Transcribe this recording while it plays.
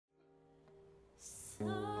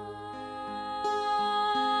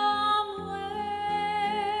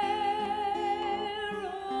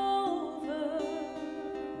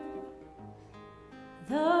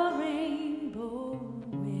The rainbow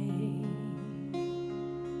way,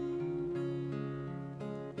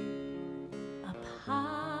 a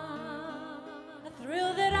path, a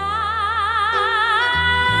thrill that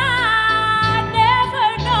I'd never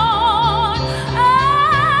known.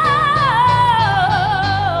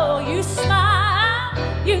 Oh, you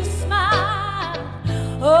smile, you smile.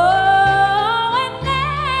 Oh, and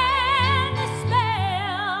then the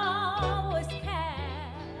spell was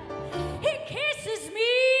cast. He kisses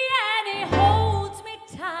me and he holds me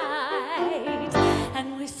tight and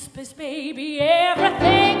whispers, baby,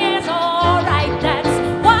 everything is all right. That's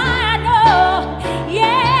why I know,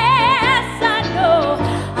 yes, I know.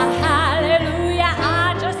 Hallelujah,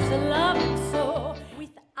 I just love him so.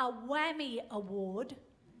 With a Whammy Award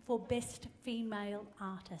for Best Female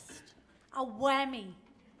Artist. A Whammy.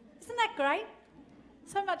 Isn't that great?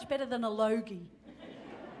 So much better than a Logie.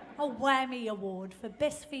 A Whammy Award for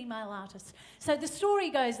Best Female Artist. So the story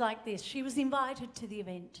goes like this. She was invited to the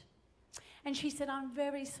event and she said, I'm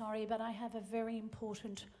very sorry, but I have a very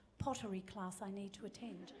important pottery class I need to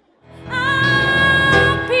attend.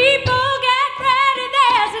 Ah, people get ready,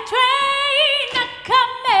 there's a train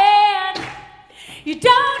coming. You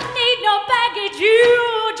don't need no baggage,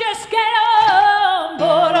 you just get on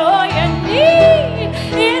board. All you need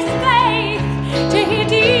is faith to hear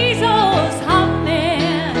diesels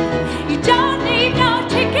humming. You don't need no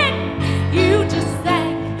ticket, you just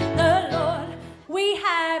thank the Lord. We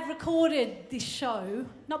have recorded this show,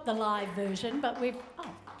 not the live version, but we've...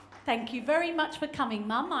 Oh, thank you very much for coming,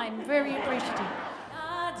 Mum. I'm very appreciative.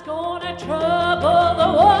 God's gonna trouble the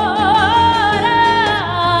water.